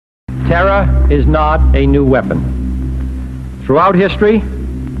Terror is not a new weapon. Throughout history,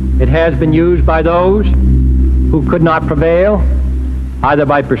 it has been used by those who could not prevail, either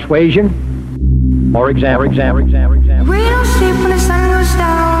by persuasion or example. We don't sleep when the sun goes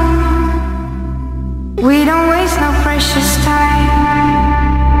down. We don't waste no precious time.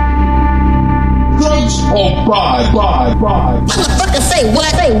 Drugs or bye. Motherfucker, say what?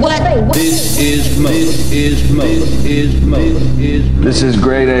 This is Mo. This is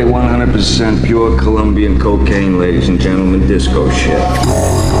grade A, 100% pure Colombian cocaine, ladies and gentlemen, disco shit.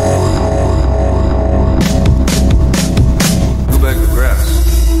 Go back to grass.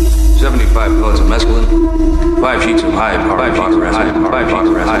 75 pellets of mescaline, 5 sheets of high power, 5 sheets of high power, 5 sheets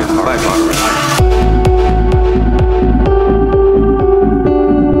of high power, 5 sheets of high power.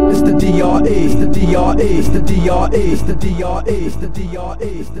 It's the DRE, it's the DRE, it's the DRE, it's the DRE, it's the DRE,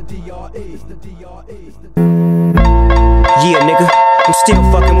 it's the DRE, it's the DRE. Yeah, nigga, I'm still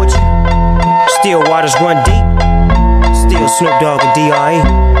fucking with you. Still waters run deep. Still Snoop Dogg and DRE.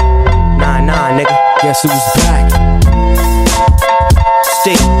 9-9, nigga. Guess who's back?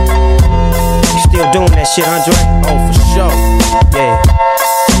 Still doing that shit, Andre? Oh, for sure. Yeah.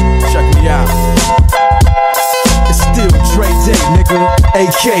 Check me out. It's still Dre Day, nigga.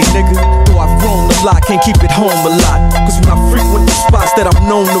 AK, nigga. Though I've grown a lot, can't keep it home a lot. Cause when I frequent the spots that I'm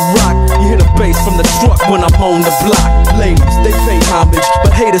known to rock, you hear the bass from the truck when I'm on the block. Ladies, they pay homage,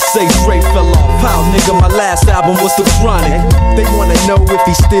 but haters say Dre fell off. How, nigga, my last album was The Chronic. They wanna know if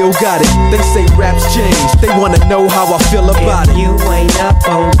he still got it. They say raps change, they wanna know how I feel about it. You ain't up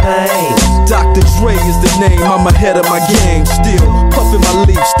on things. Dr. Dre is the name, I'm ahead of my game. Still puffin' my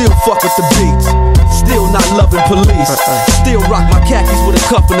leaf, still fuck with the beats. Still not loving police. Still rock my khakis with a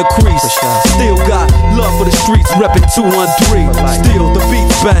cuff and a crease. Still got love for the streets, reppin' 213. Still the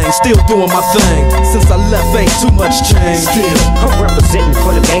beats bang, still doing my thing. Since I left ain't too much change. Still I'm representing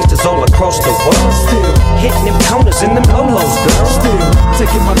for the gangsters all across the world. Still hitting them corners in them lolos, girl. Still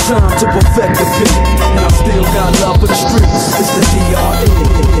taking my time to perfect the beat. And I still got love for the streets. It's the DRE.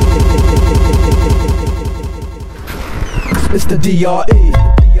 It's the DRE.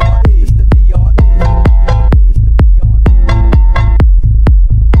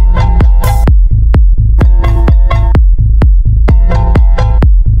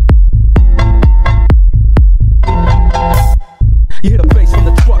 You hear the bass from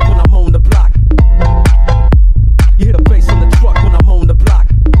the truck when I'm on the block. You hear the bass from the truck when I'm on the block.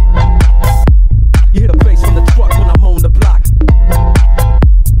 You hear the bass from the truck when I'm on the block.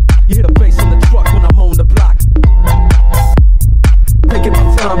 You hear the bass from the truck when I'm on the block. Taking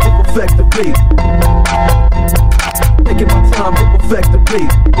my time to perfect the beat. Taking my time to perfect the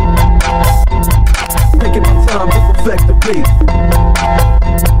beat. Taking my time to perfect the beat.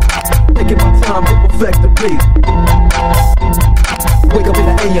 Taking my time to perfect the beat. Wake up in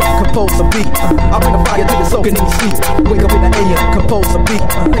the AM, compose a beat. I bring a fire till it's soaking in your seat. Wake up in the AM, compose a beat.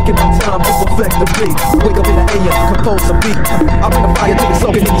 Taking my time to perfect the beat. Wake up in the AM, compose a beat. I bring a fire till it's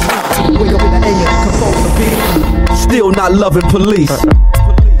soaking in your seat. Wake up in the AM, compose a beat. Still not loving police.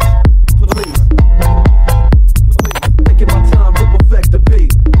 Taking my time to perfect the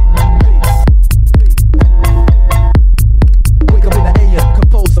beat. Wake up in the AM,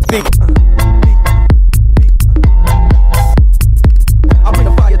 compose a beat.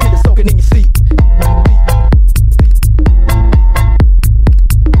 In your seat.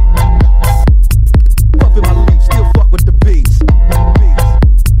 Puffin' my leaf, still fuck with the beats.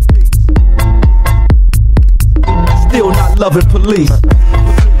 Still not loving police.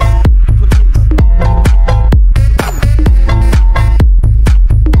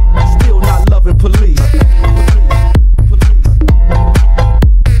 Still not loving police.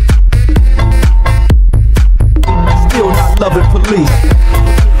 Still not loving police.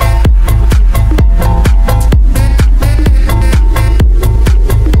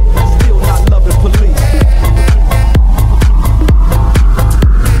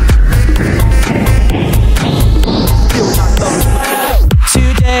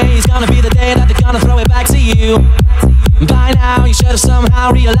 By now you should have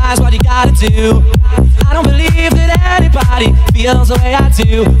somehow realized what you gotta do. I don't believe that anybody feels the way I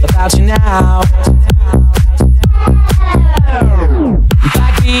do about you now.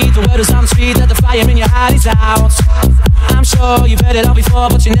 Backbeat, the word is on the street that the fire in your heart is out. I'm sure you've heard it all before,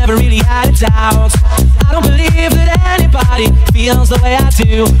 but you never really had it out. I don't believe that anybody feels the way I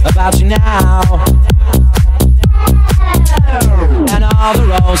do about you now. And all the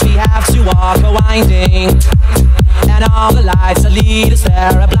roads we have to walk are winding, and all the lights that lead us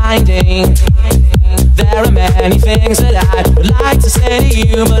there are blinding. There are many things that I would like to say to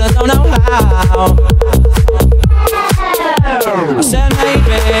you, but I don't know how. I said maybe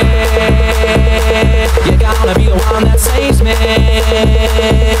you're gonna be the one that saves me.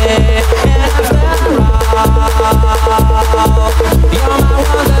 And after all, you're my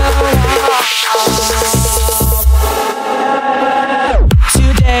wonder.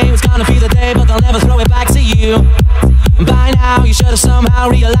 Today was gonna be the day, but they'll never throw it back to you. By now you should have somehow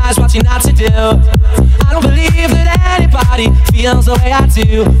realized what you're not to do. I don't believe that anybody feels the way I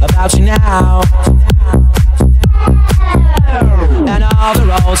do about you now. And all the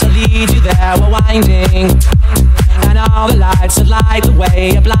roads that lead you there were winding, and all the lights that light the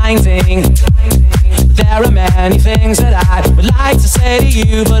way are blinding. There are many things that I would like to say to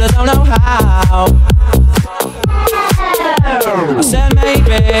you, but I don't know how. I said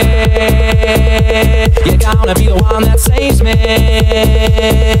maybe you're gonna be the one that saves me.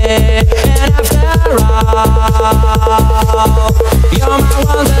 And after all, you're my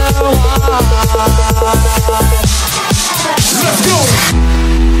wonder. Let's go!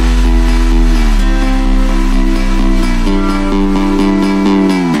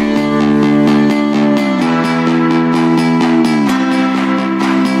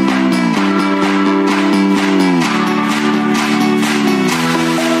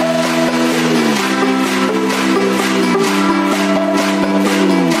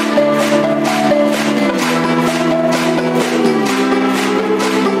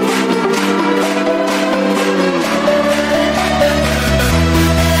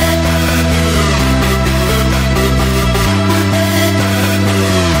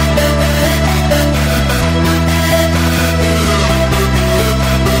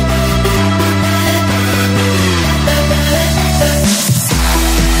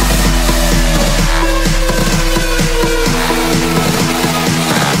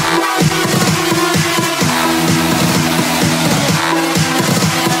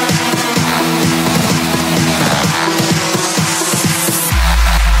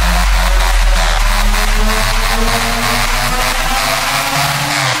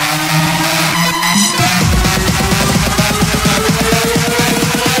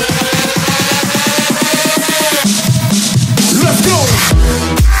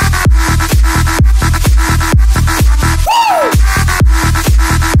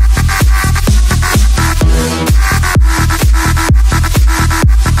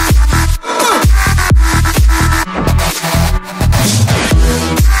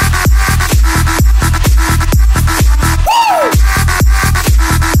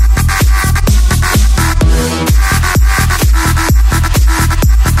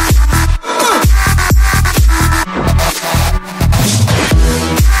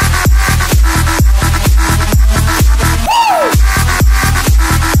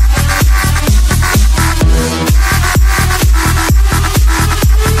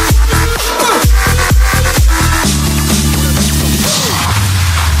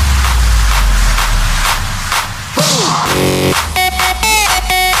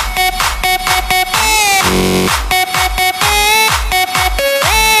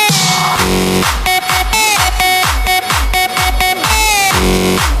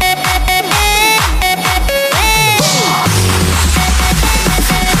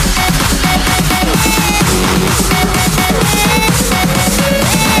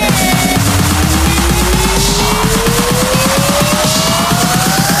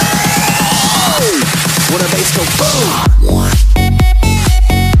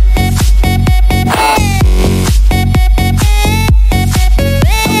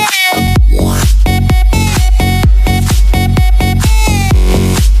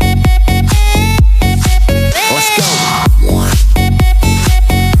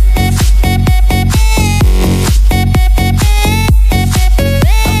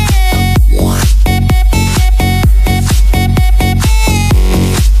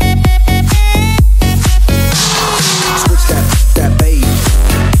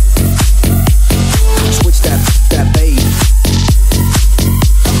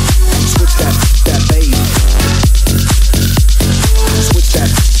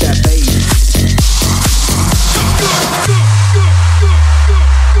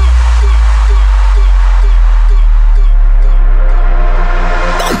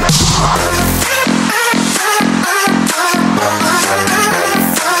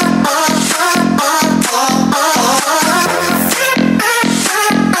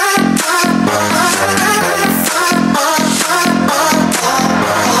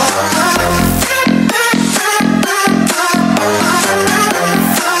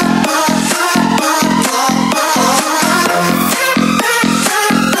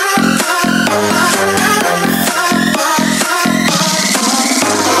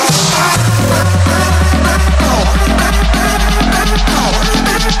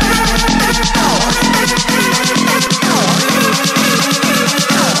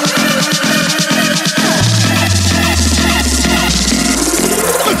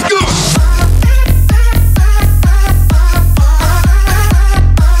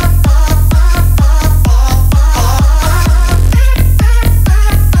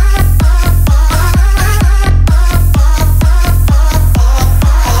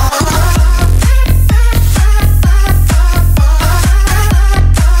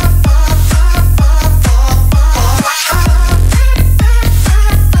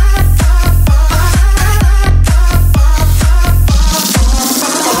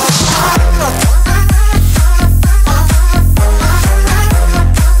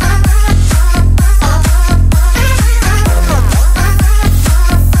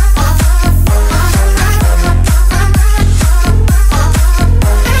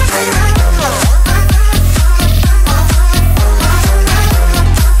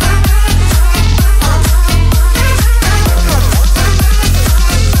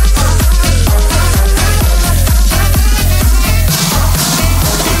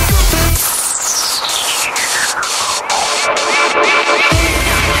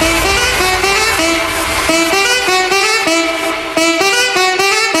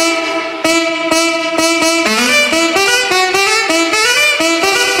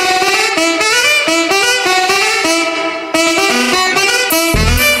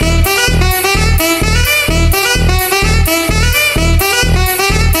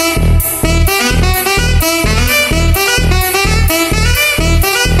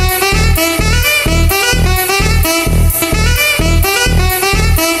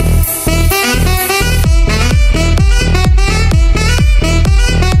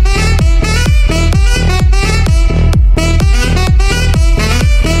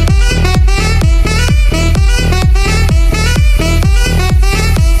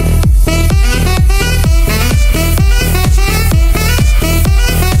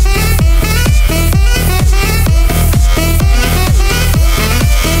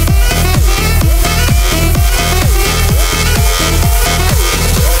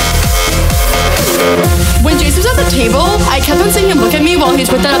 was at the table, I kept on seeing him look at me while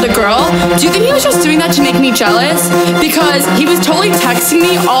he's with that other girl. Do you think he was just doing that to make me jealous? Because he was totally texting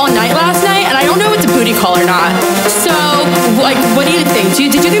me all night last night, and I don't know if it's a booty call or not. So, like, what do you think?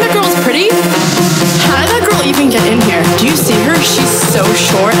 Did you think that girl was pretty? How did that girl even get in here? Do you see her? She's so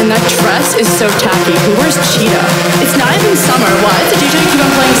short, and that dress is so tacky. Who wears cheetah? It's not even summer. Why does the DJ keep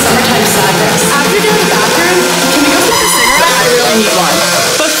on playing Summertime Sadness? After you're in the bathroom, can we go smoke a cigarette? I really need one.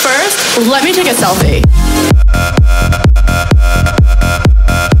 But first, let me take a selfie.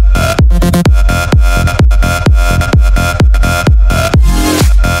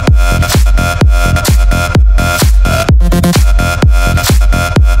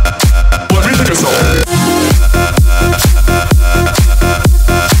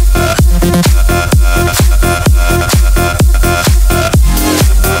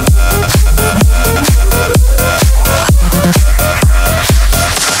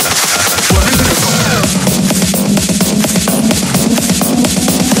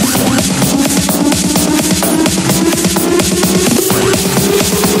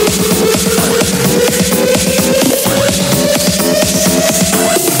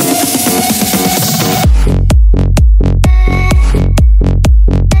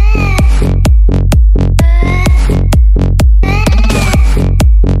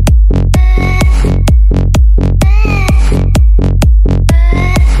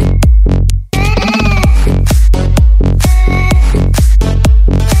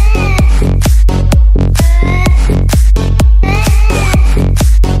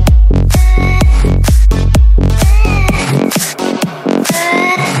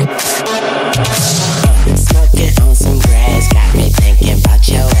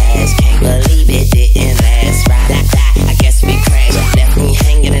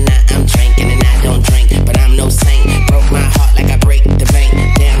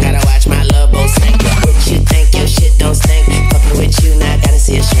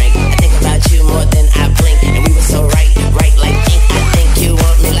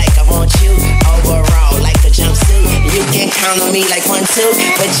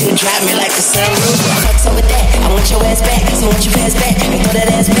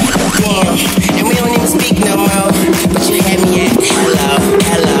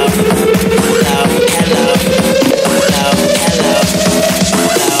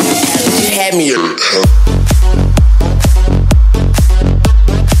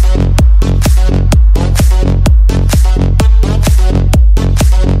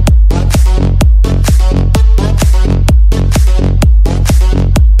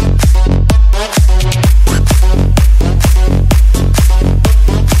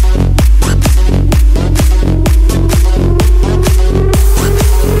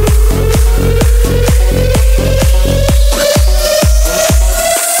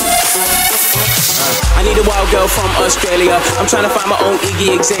 I'm trying to find my own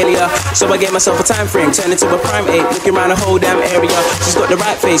Iggy Azalea, so I gave myself a time frame, turn into a primate, looking around the whole damn area. She's got the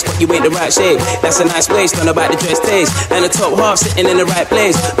right face, but you ain't the right shape. That's a nice waist, none about the dress taste, and the top half sitting in the right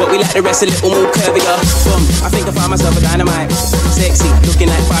place, but we like the rest a little more curvier. Boom, I think I found myself a dynamite, sexy, looking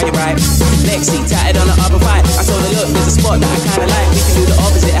like fire right. Lexi, tatted on the upper fight. I told her, look, there's a spot that I kinda like. We can do the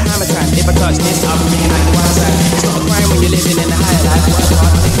opposite at hammer time. If I touch this, I'll be bringing like the wild side. It's not a crime when you're living in the higher life.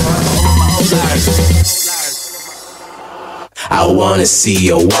 I wanna see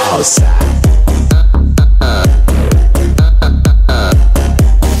your wild side.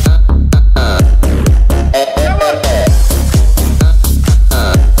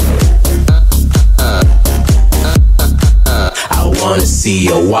 I wanna see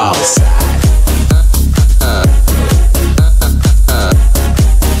your wild side.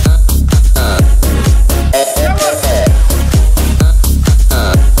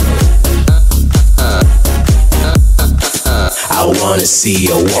 I wanna see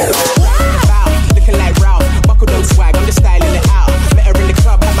your walk. Looking like Ralph, buckled on swag, I'm just styling it out. Met her in the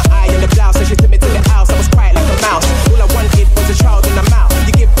club, had my eye on the blouse, so she took me to the house. I was quiet like a mouse. All I wanted was a child in the mouth.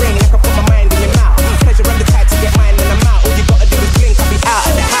 You give brain like I put my mind in your mouth. Pleasure, I'm the type to get mine in the mouth. All you gotta do is blink, I'll be out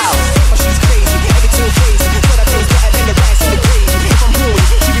of the house. Oh, she's crazy, everything crazy. Thought I taste better than the rice and the gravy. If I'm horny,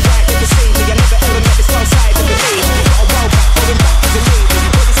 she be right there to save me. I never ever met this outside of the lady. Got a while back, going back as a lady.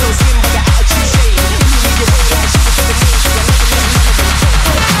 Body so slim, but the attitude shady. You leave your way like she was in the cage. I never met none of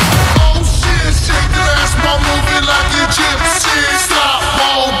them.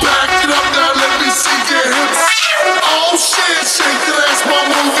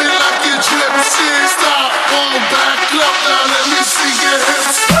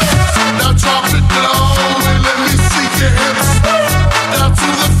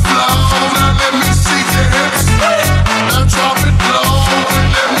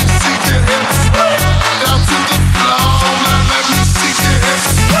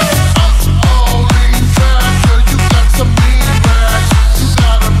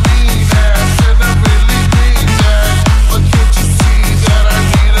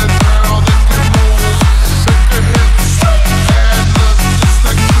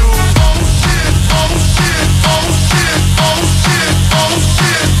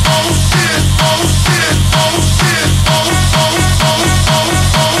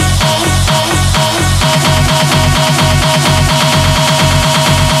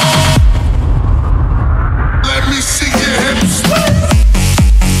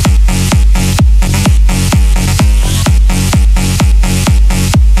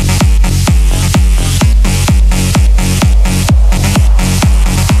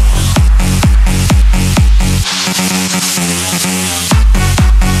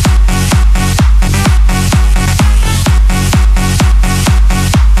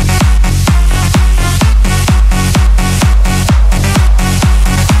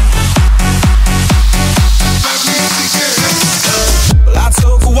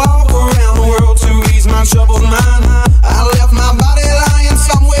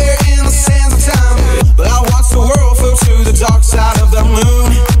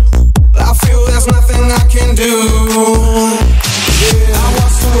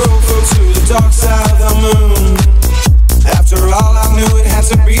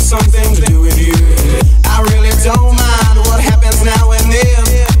 be something to do with you. I really don't mind what happens now and then,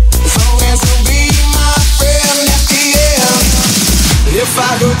 as long as you'll be my friend at the end. If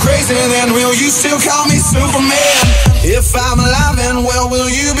I go crazy, then will you still call me Superman? If I'm alive and well, will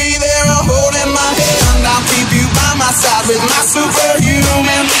you be there holding my hand? I'll keep you by my side with my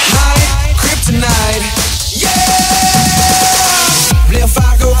superhuman might, kryptonite. Yeah! If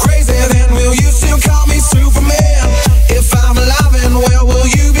I go crazy, then will you still call me Superman? If I'm alive and well, will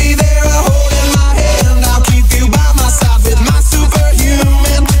you be there holding my hand? I'll keep you by my side with my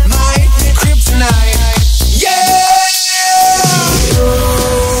superhuman might, kryptonite. Yeah!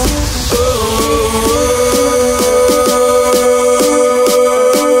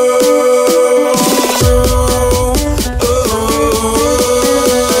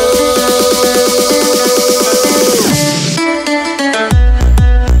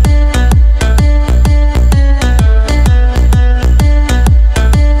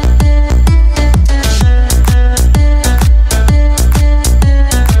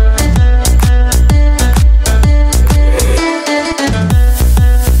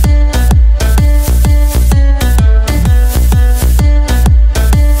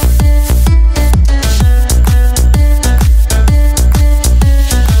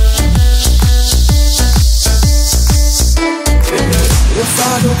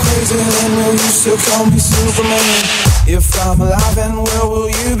 Still call me Superman. If I'm alive and well, will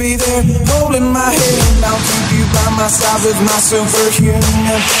you be there holding my hand? I'll keep you by my side with my superhuman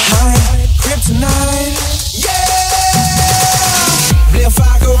might, kryptonite. Yeah! If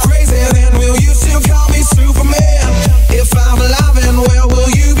I go crazy, then will you still call me Superman? If I'm alive and well, will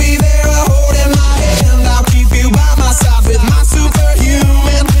you be there holding my hand? I'll keep you by my side with my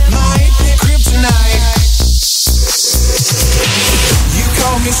superhuman might, kryptonite. You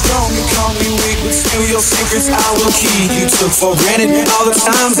call me strong, you call me weak, but still your secrets I will keep. You took for granted all the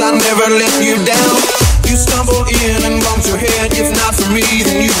times I never let you down. You stumbled in and bumped your head. If not for me,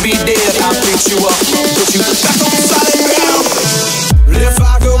 then you'd be dead. I picked you up, put you back on solid ground. If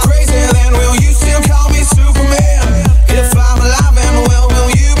I go crazy, then will you still call me Superman? If I'm alive and well, will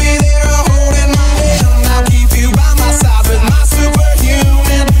you be there holding my hand? I'll keep you by my side with my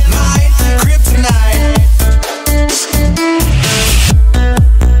superhuman might, kryptonite.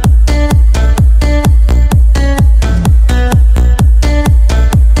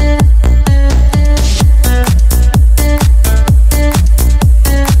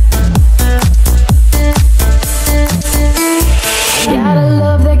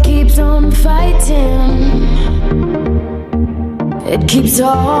 It keeps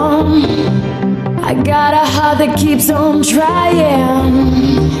on. I got a heart that keeps on trying.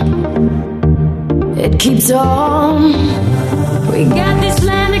 It keeps on. We got this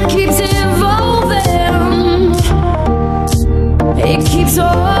land that keeps evolving. It keeps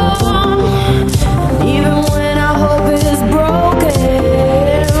on. Even when our hope is broken,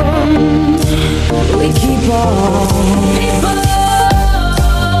 we keep on. People.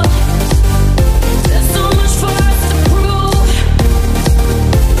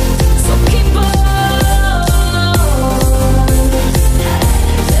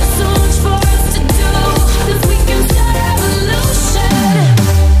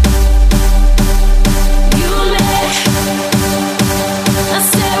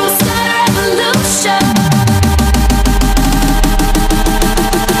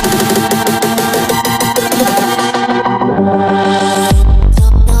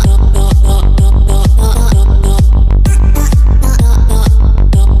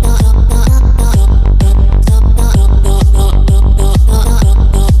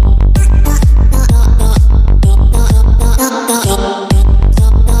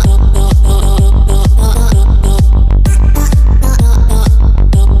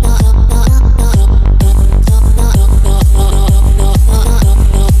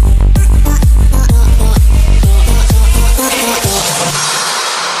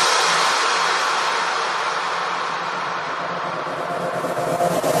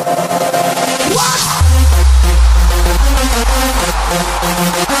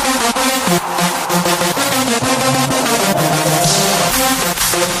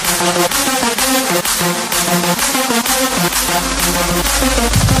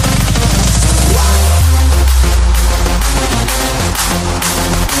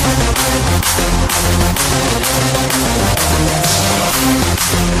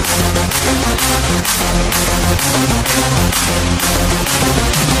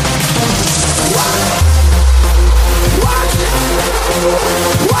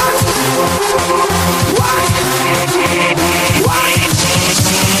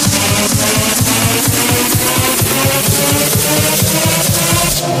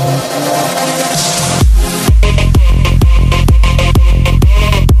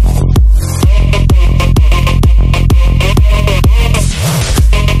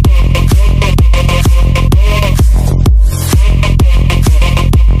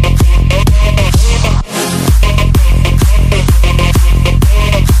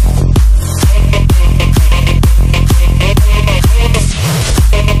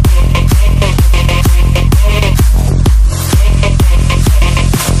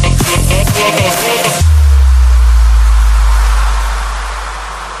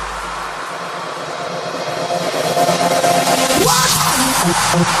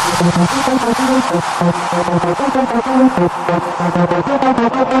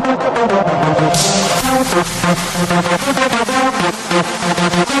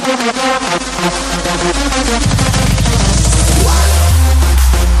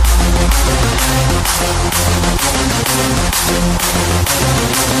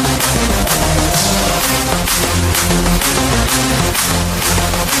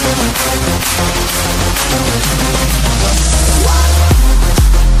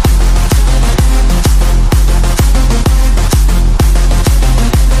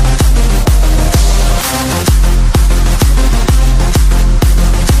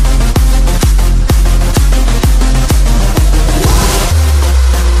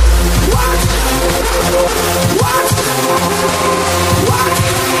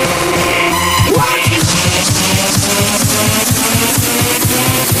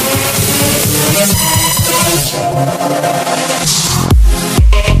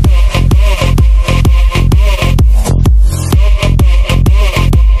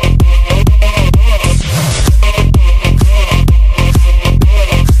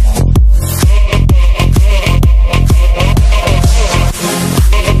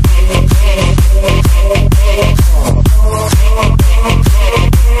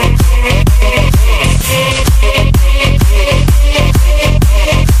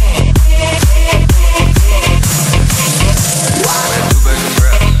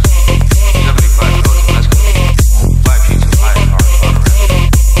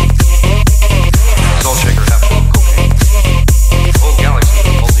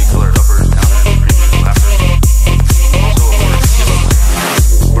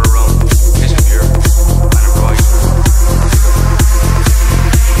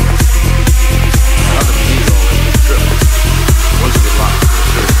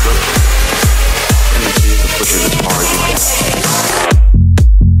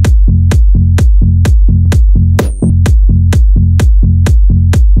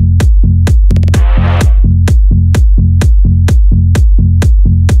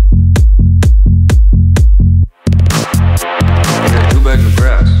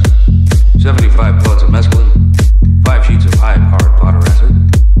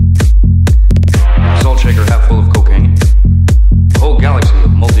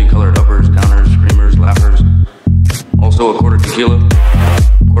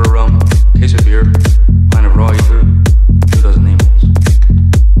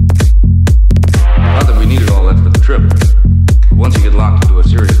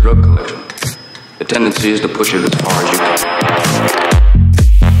 Is to push it as far as you can.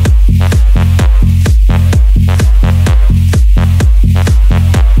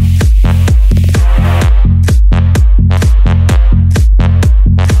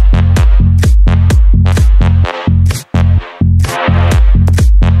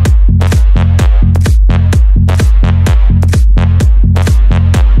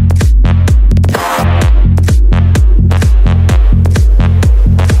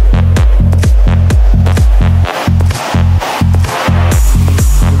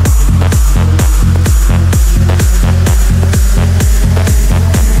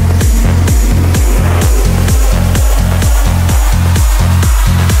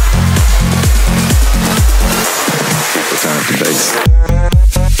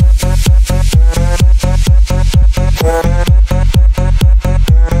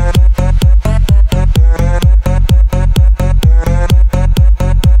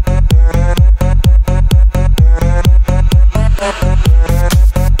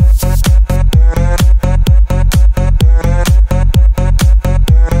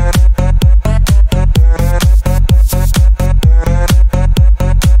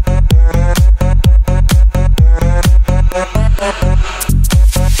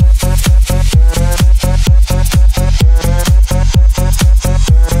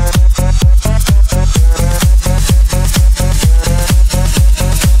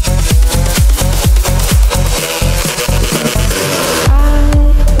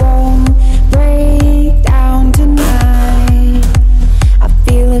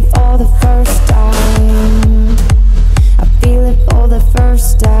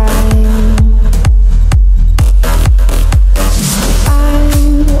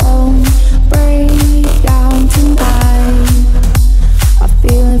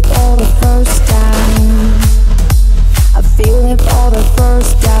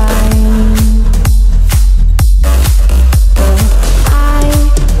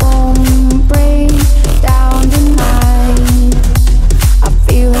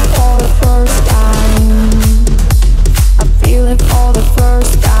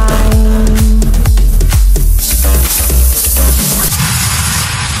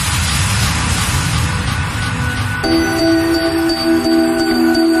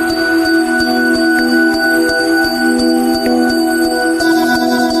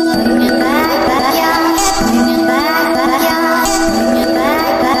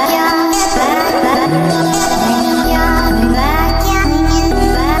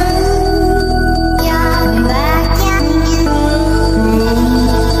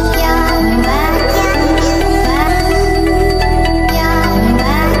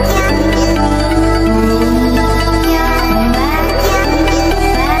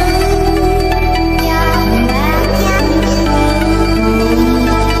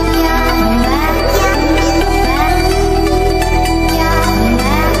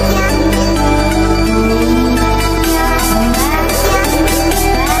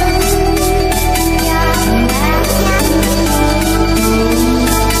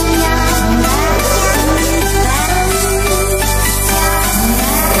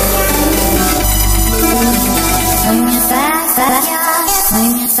 Drop.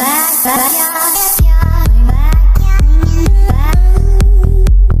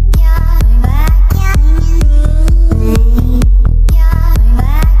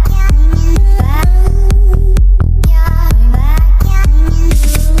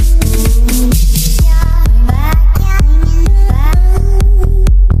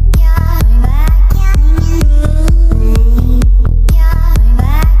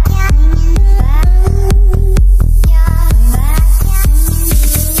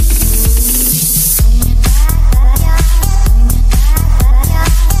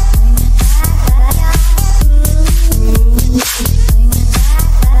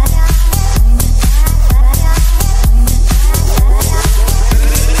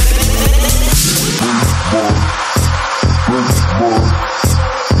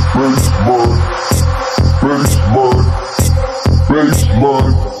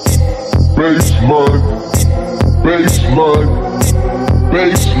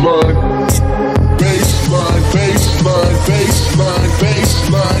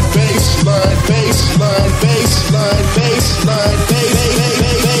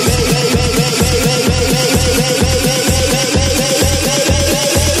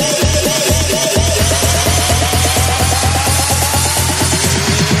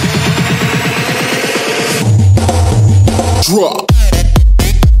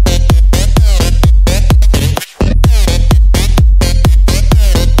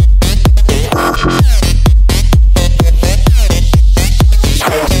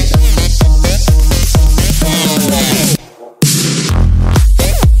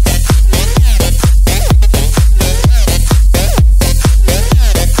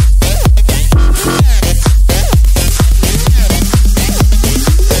 Baseline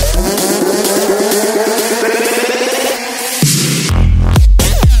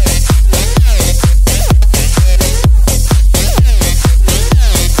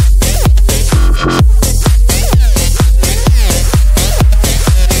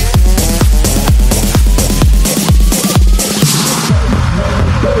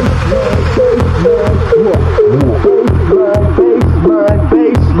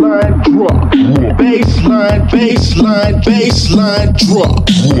drop. Baseline, baseline, baseline drop.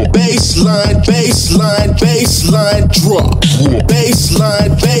 Baseline, baseline, baseline drop.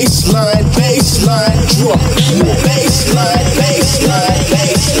 Baseline, baseline, baseline drop. Baseline, baseline,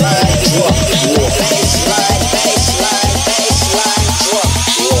 baseline drop. Baseline, baseline.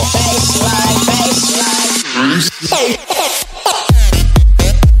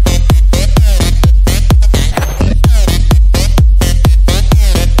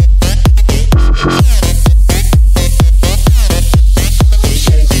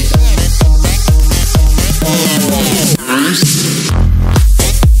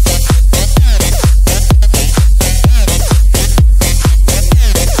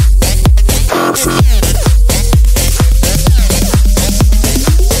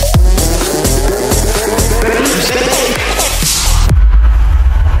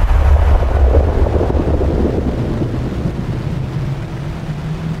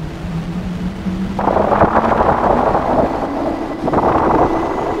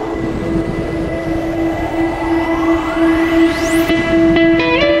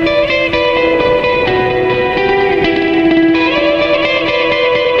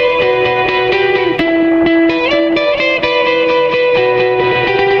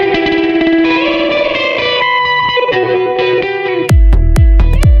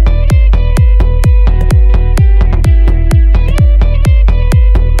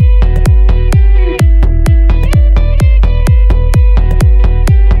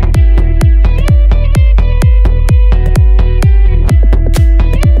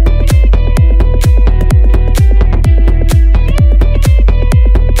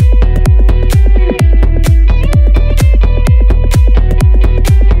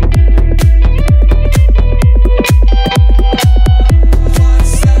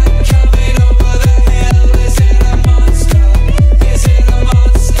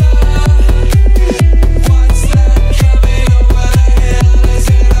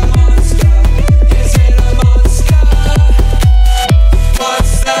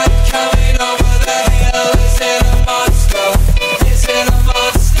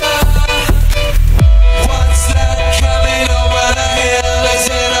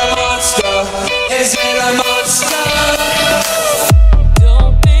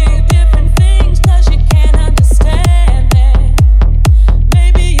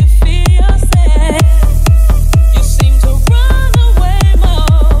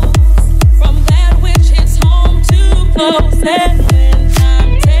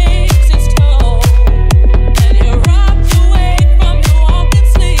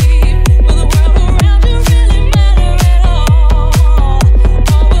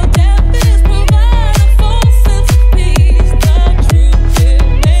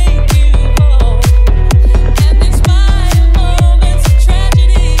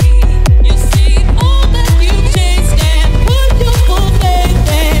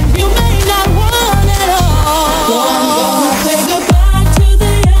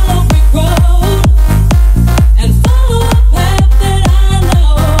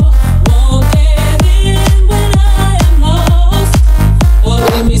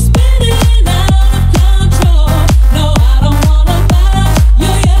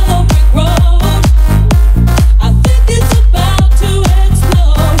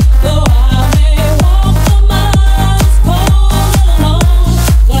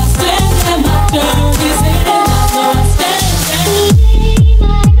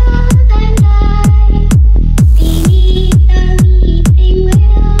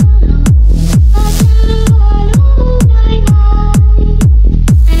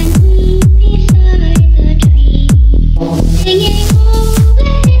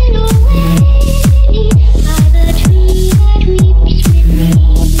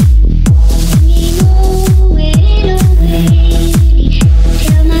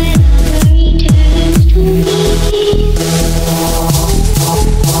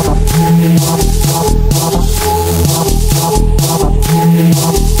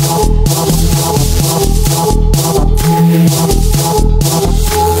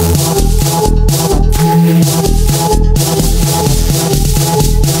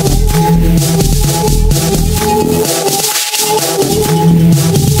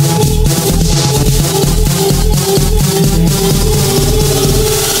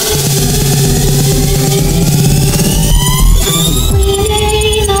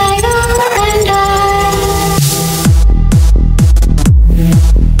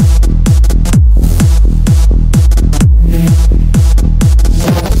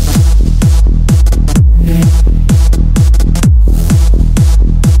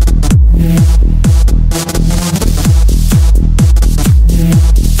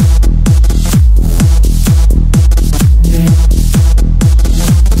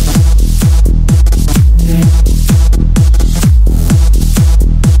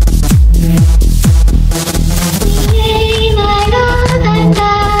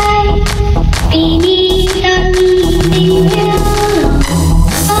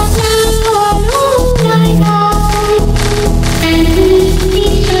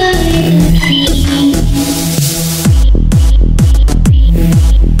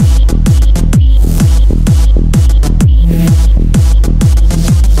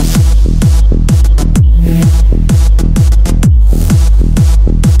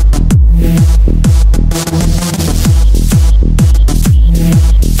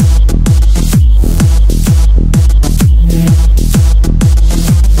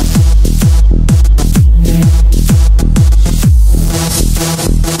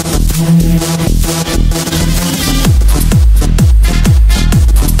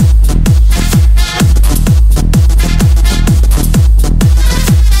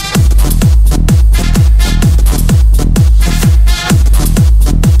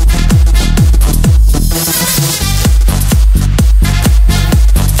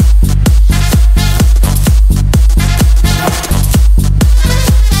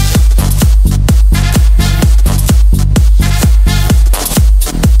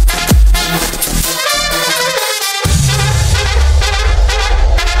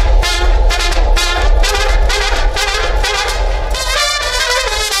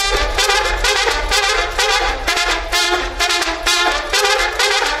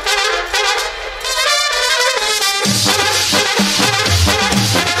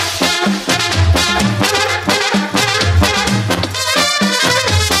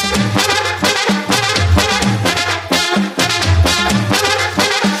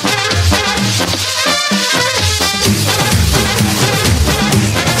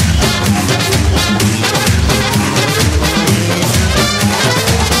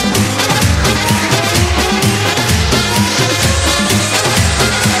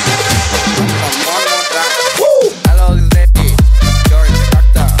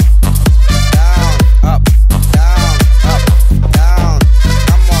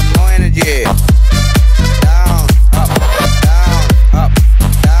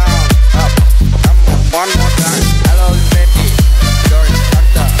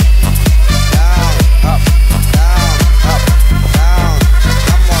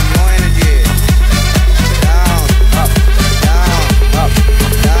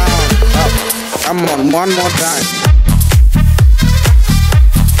 one more time.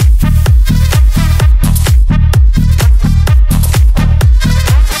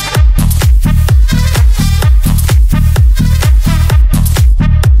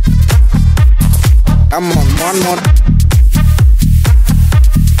 Come on, one more.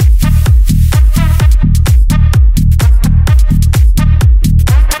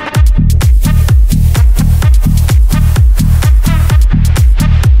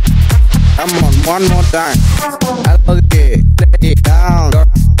 Come on, one more time. I'll get it down.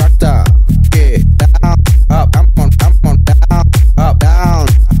 Doctor, get down. Up, come on, down. Up, down,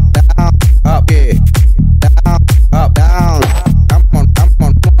 down, up, get down. Up, down. Come on,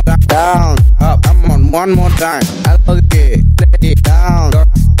 down. Up, come on, one more time. I'll get it down.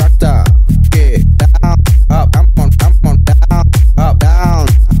 Doctor, get down. Up, come on, down. Up, down,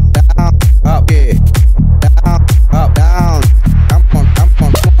 down, up, get down. Up, down. Come on,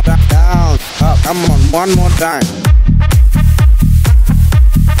 down. Up, come on, one more time.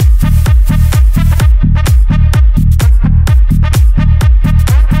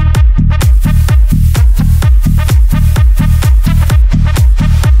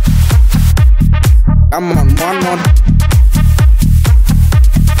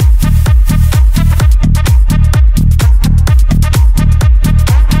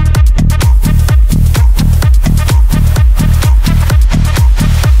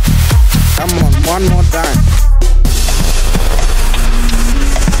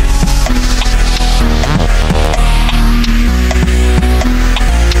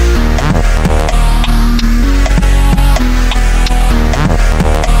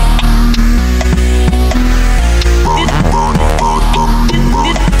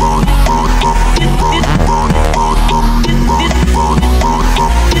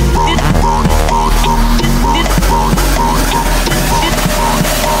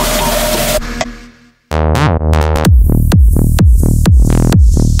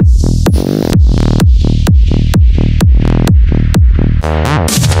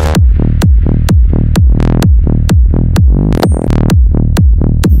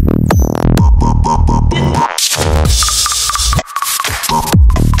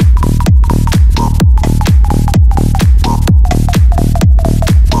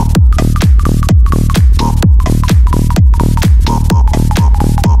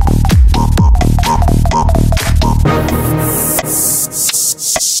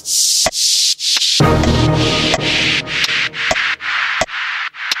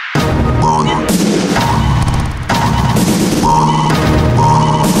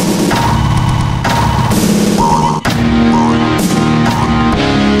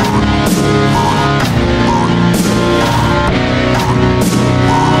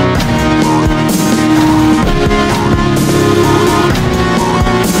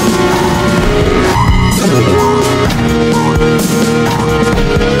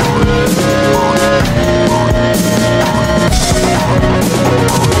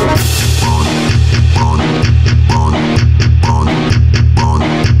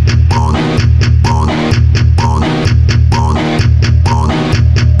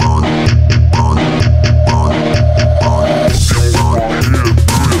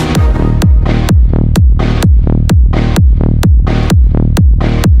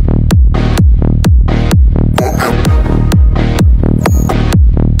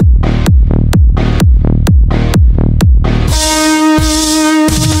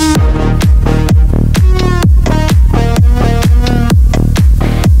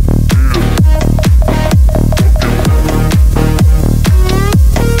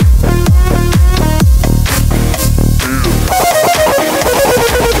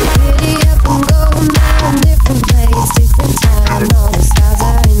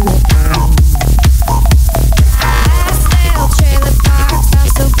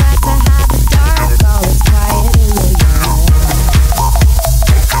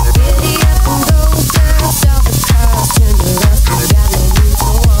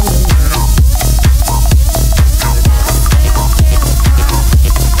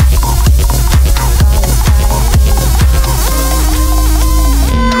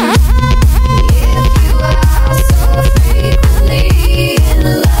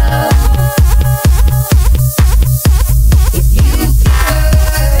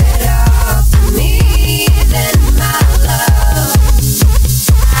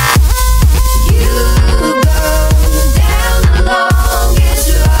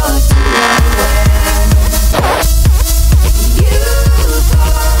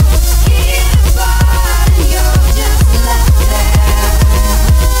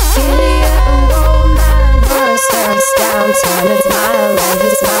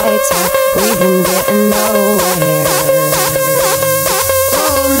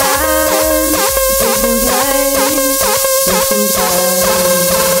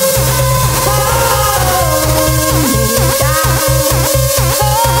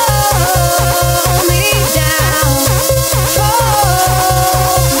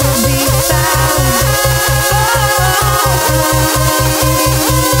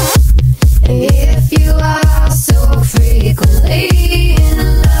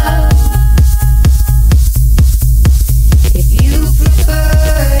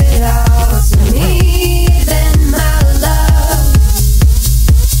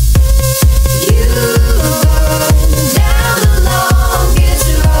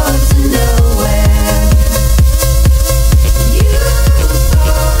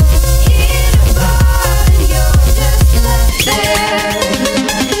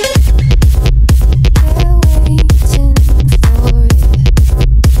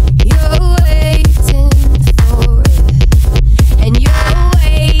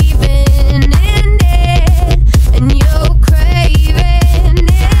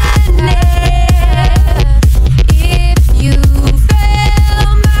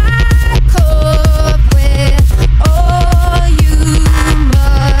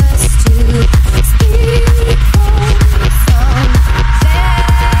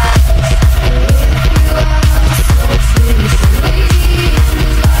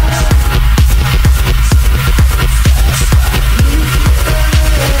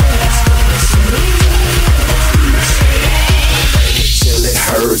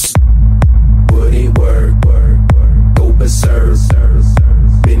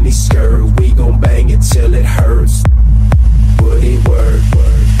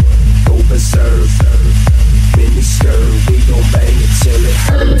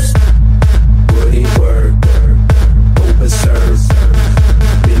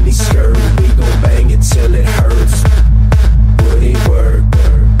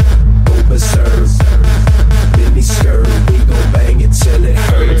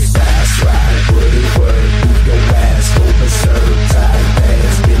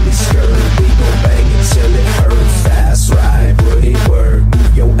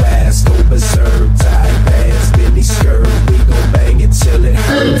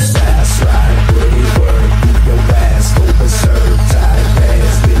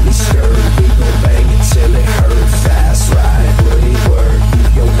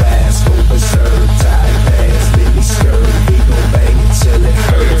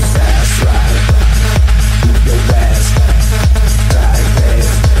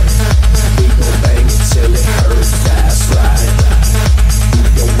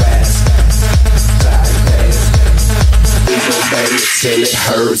 till it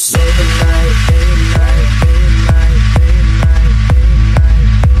hurts.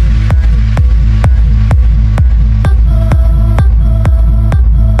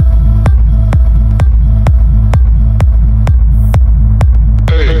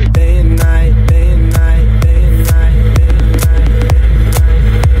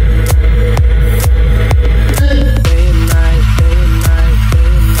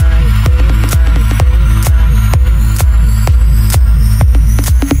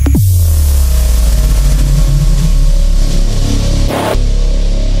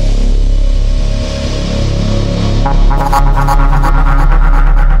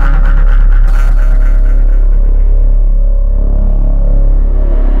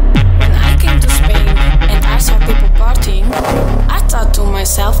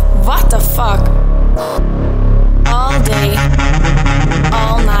 What the fuck? All day,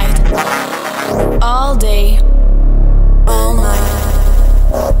 all night, all day, all night.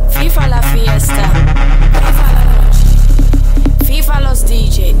 FIFA la fiesta, FIFA la noche, FIFA los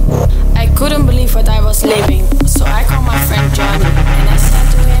DJ. I couldn't believe what I was living, so I called my friend Johnny and I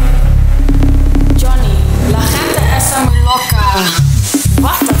said to him, Johnny, la gente está muy loca.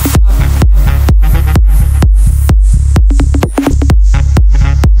 What the fuck?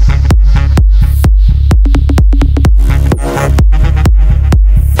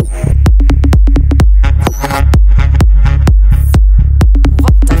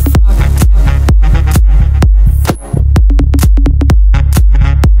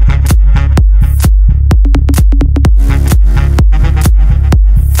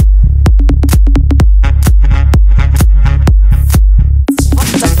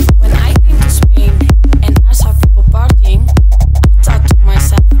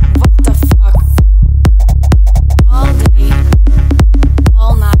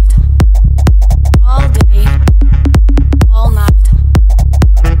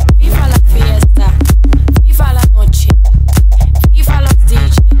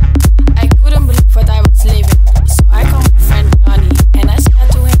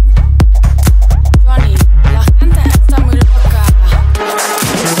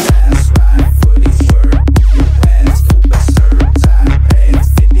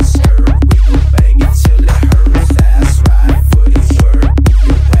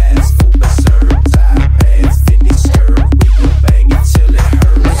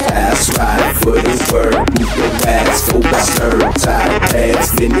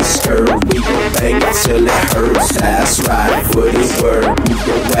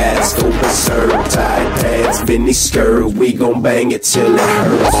 We gon' bang it till it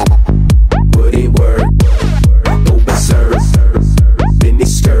hurts. Put it work, go berserk. Benny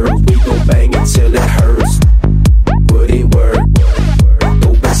skirt, we gon' bang it till it hurts. Put it work,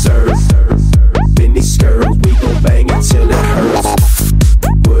 go berserk. Benny skirt, we gon' bang it till it hurts.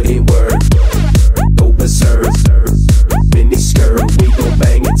 Put it work, go berserk. Benny skirt, we gon'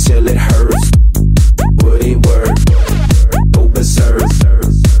 bang it till it hurts. Put it work, go berserk.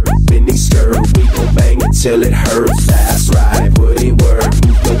 Benny skirt, we gon' bang it till it hurts. That's right, put it work,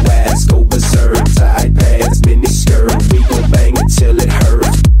 move your ass, go berserk. Tight pants, mini skirt, we gon' bang it till it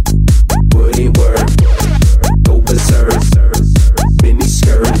hurts. Put it work, go berserk. Mini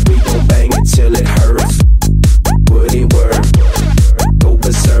skirt, we gon' bang it till it hurts. Put it work, go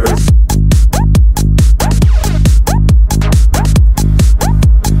berserk.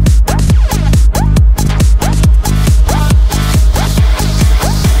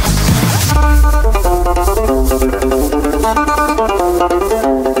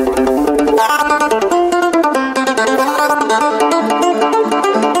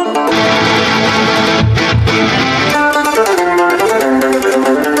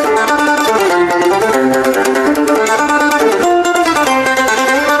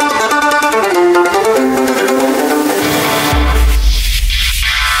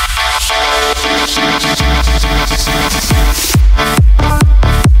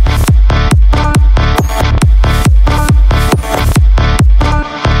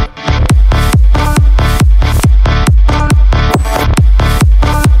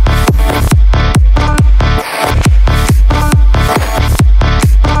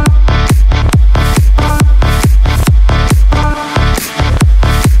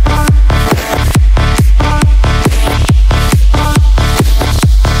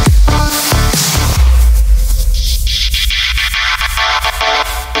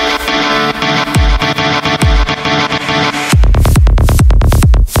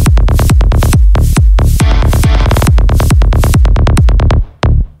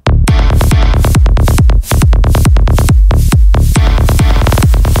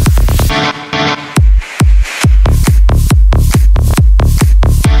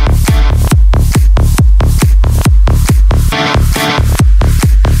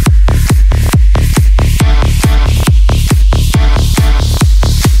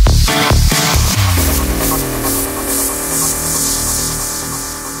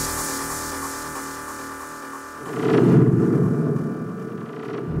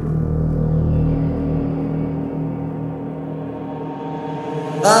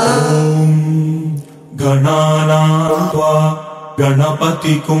 गणानात्वा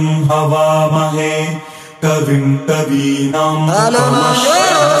गणपतिं हवामहे कविं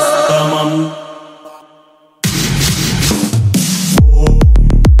कवीनामुपमश्रवस्तमम्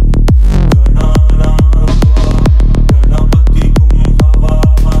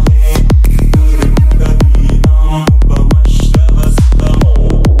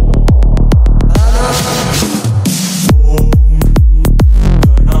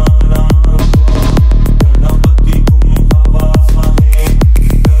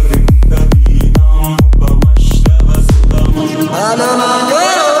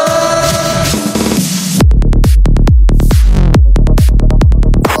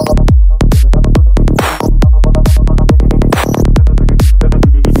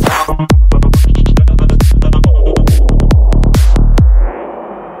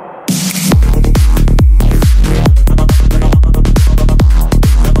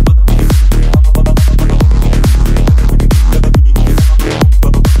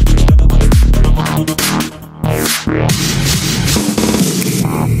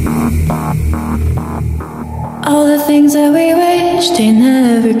All the things that we wished they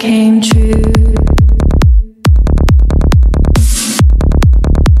never came true.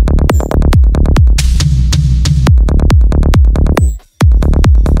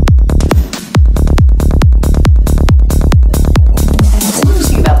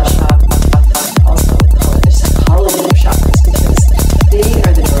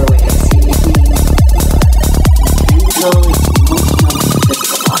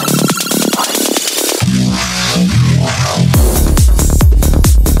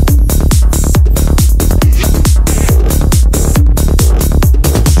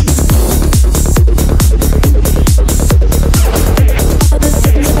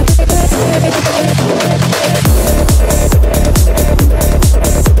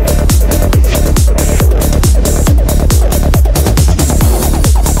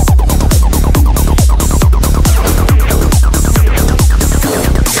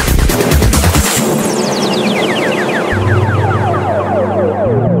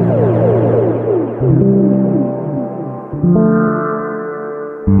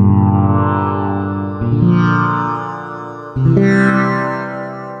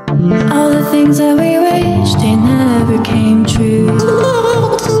 All the things that we wished they never came true.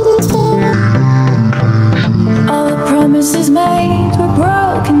 All the promises made were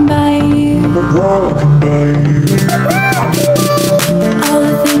broken by you. All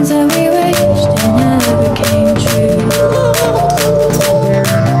the things that we wished they never came true.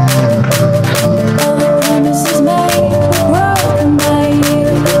 All the promises made were broken by you.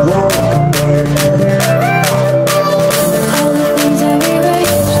 All the things that we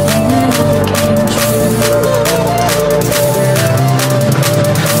wished they never came true.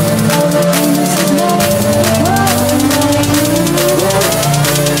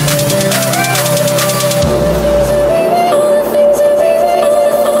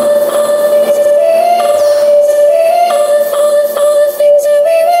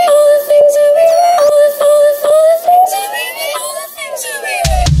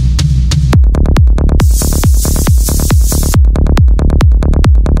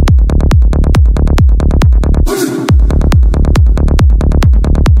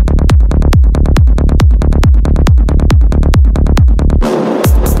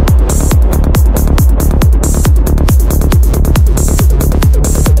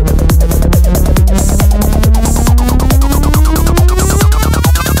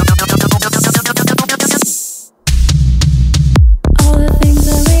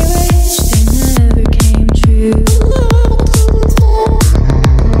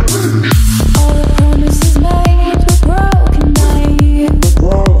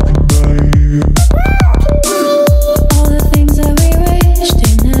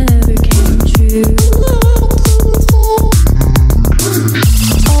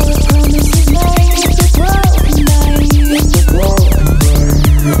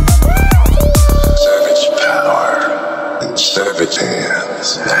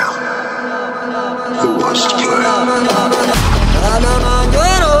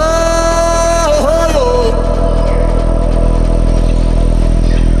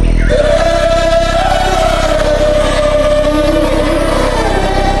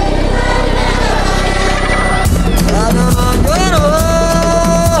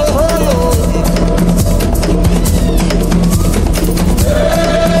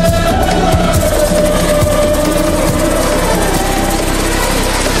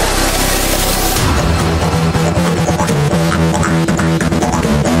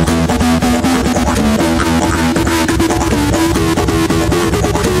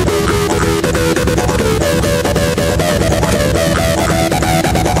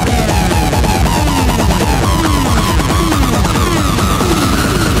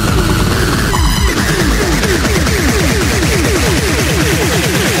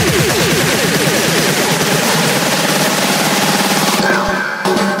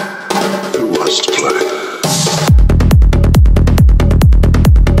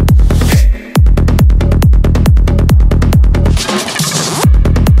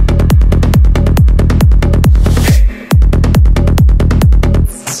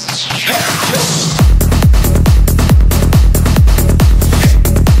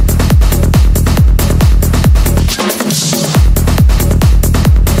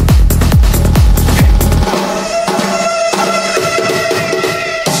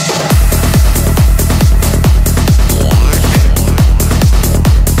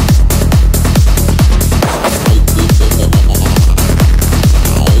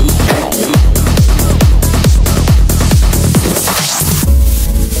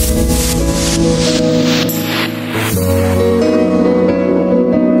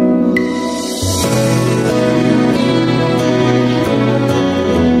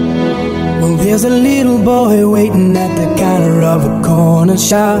 There's a little boy waiting at the counter of a corner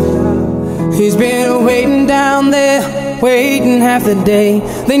shop. He's been waiting down there, waiting half the day.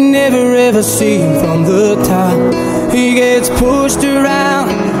 They never ever see him from the top. He gets pushed around,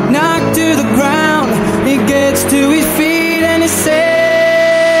 knocked to the ground. He gets to his feet and he says,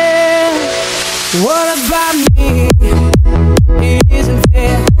 what about me? It isn't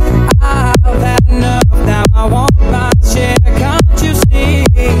fair. I've had enough, now I want my share. Can't you see?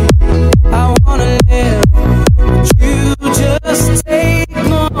 I wanna live, but you just take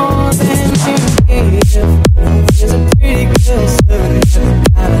more than you give. There's a pretty girl serving at the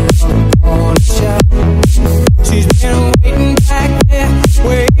counter of the corner shop. She's been waiting back there,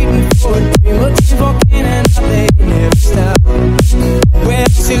 waiting for a dream, but she's walking and they never stop. Well,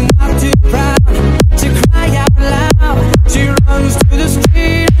 she's not too proud to cry out loud. She runs to the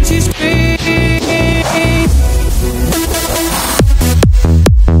street and she screams.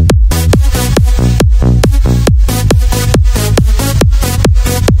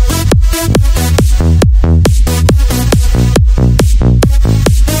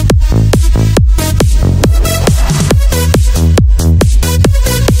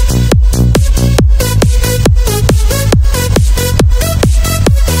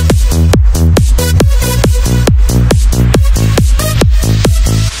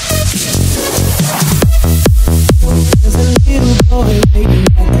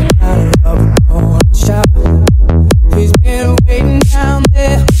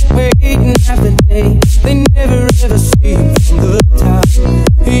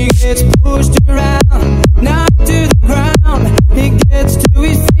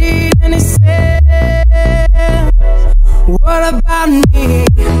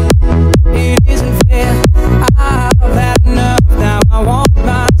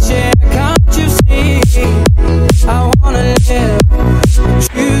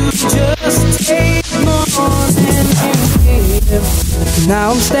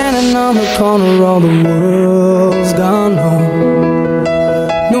 Now I'm standing on the corner, all the world's gone home.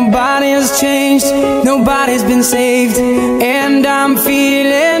 Nobody has changed, nobody's been saved, and I'm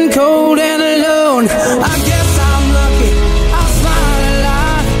feeling cold and alone. I guess I'm lucky, I smile a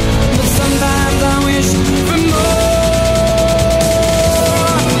lot, but sometimes I wish for more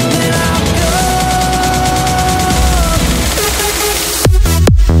than I've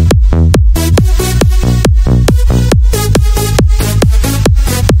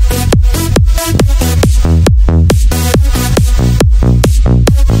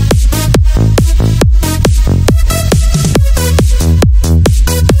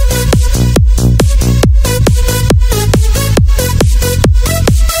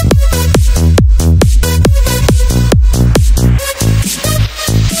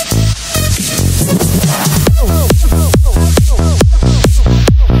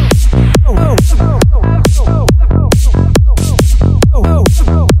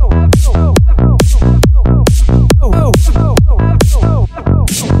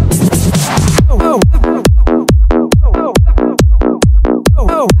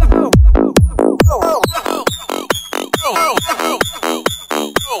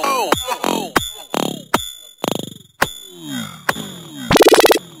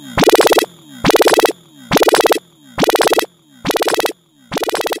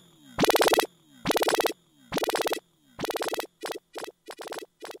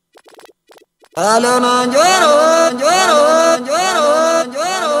Alona lloro, lloro.